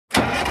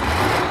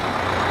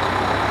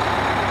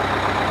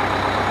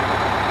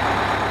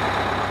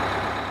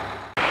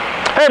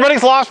Hey everybody,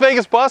 it's Las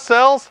Vegas Bus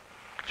Sales.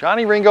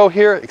 Johnny Ringo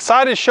here,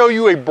 excited to show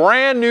you a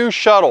brand new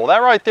shuttle.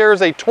 That right there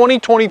is a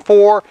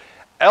 2024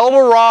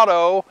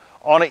 ElDorado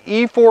on an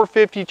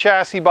E450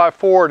 chassis by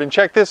Ford. And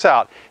check this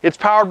out, it's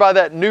powered by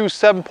that new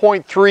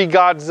 7.3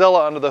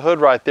 Godzilla under the hood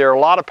right there. A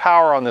lot of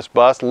power on this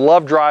bus,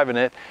 love driving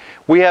it.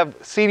 We have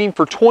seating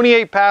for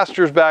 28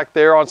 passengers back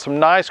there on some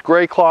nice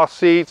gray cloth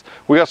seats.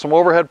 We got some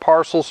overhead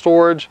parcel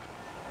storage.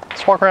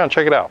 Let's walk around and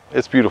check it out.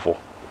 It's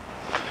beautiful.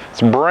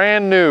 It's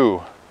brand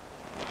new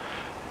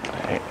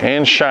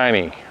and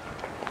shiny.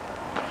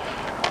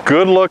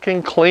 Good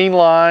looking, clean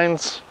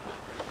lines.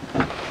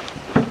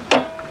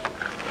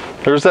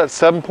 There's that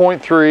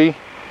 7.3.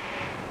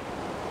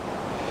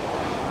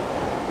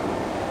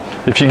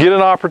 If you get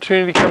an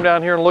opportunity to come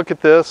down here and look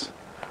at this,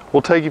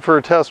 we'll take you for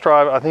a test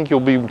drive. I think you'll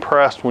be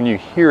impressed when you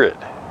hear it.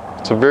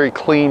 It's a very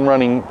clean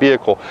running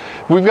vehicle.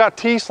 We've got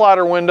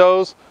T-slider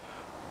windows.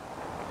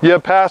 You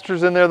have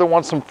passengers in there that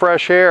want some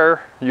fresh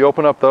air. You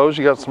open up those,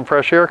 you got some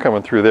fresh air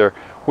coming through there.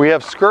 We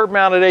have skirt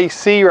mounted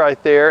AC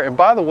right there. And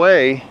by the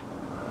way,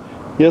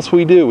 yes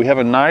we do. We have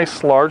a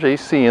nice large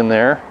AC in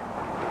there,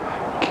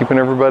 keeping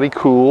everybody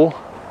cool.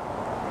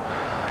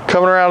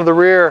 Coming around to the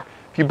rear,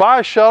 if you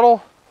buy a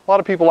shuttle, a lot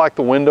of people like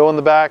the window in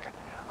the back.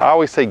 I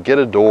always say get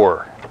a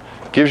door.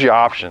 Gives you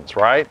options,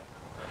 right?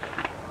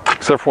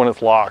 Except for when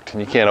it's locked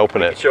and you can't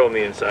open it. Show them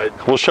the inside.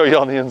 We'll show you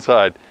on the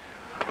inside.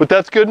 But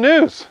that's good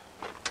news.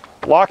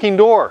 Locking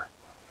door.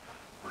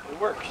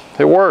 It works.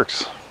 It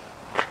works.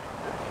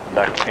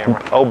 Backup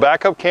camera. Oh,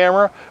 backup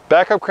camera.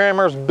 Backup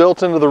camera is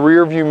built into the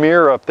rear view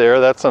mirror up there.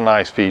 That's a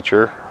nice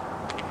feature.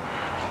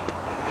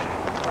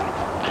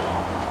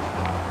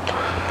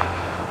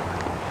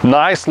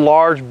 Nice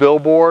large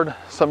billboard.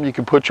 Something you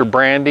can put your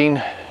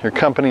branding, your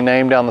company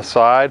name down the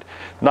side.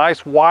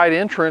 Nice wide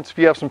entrance. If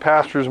you have some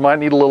passengers who might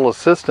need a little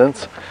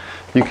assistance,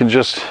 you can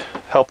just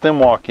help them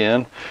walk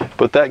in.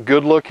 But that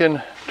good looking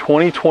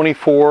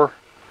 2024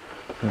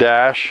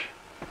 dash,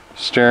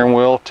 steering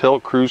wheel,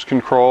 tilt, cruise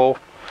control.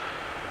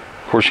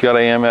 Of course, you got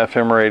AM,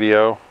 FM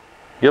radio.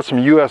 You got some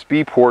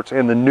USB ports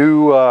and the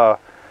new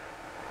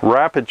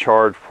rapid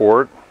charge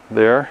port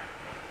there.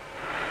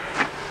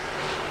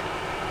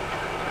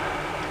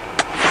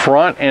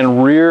 Front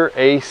and rear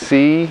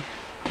AC,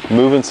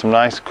 moving some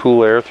nice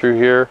cool air through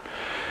here.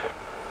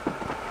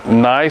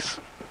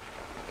 Nice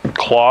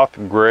cloth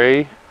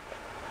gray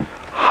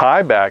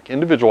high back,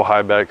 individual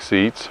high back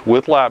seats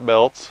with lap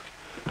belts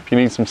if you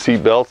need some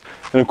seat belts.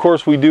 And of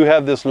course we do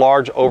have this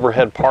large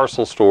overhead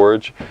parcel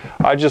storage.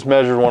 I just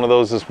measured one of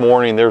those this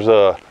morning. There's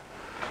a,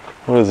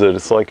 what is it?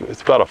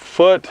 It's about a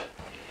foot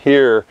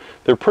here.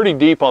 They're pretty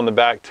deep on the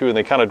back too, and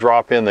they kind of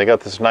drop in. They got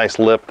this nice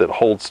lip that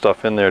holds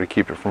stuff in there to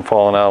keep it from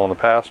falling out on the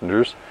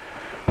passengers.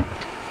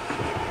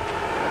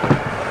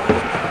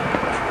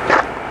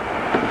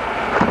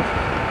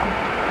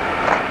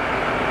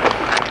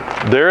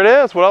 There it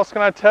is. What else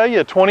can I tell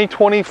you?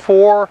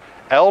 2024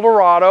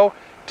 ElDorado.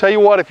 Tell you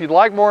what, if you'd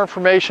like more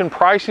information,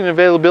 pricing and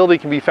availability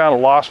can be found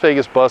at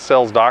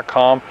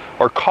LasVegasBusSales.com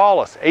or call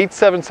us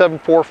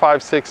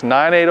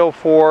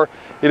 877-456-9804.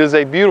 It is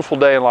a beautiful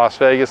day in Las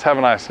Vegas. Have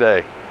a nice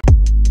day.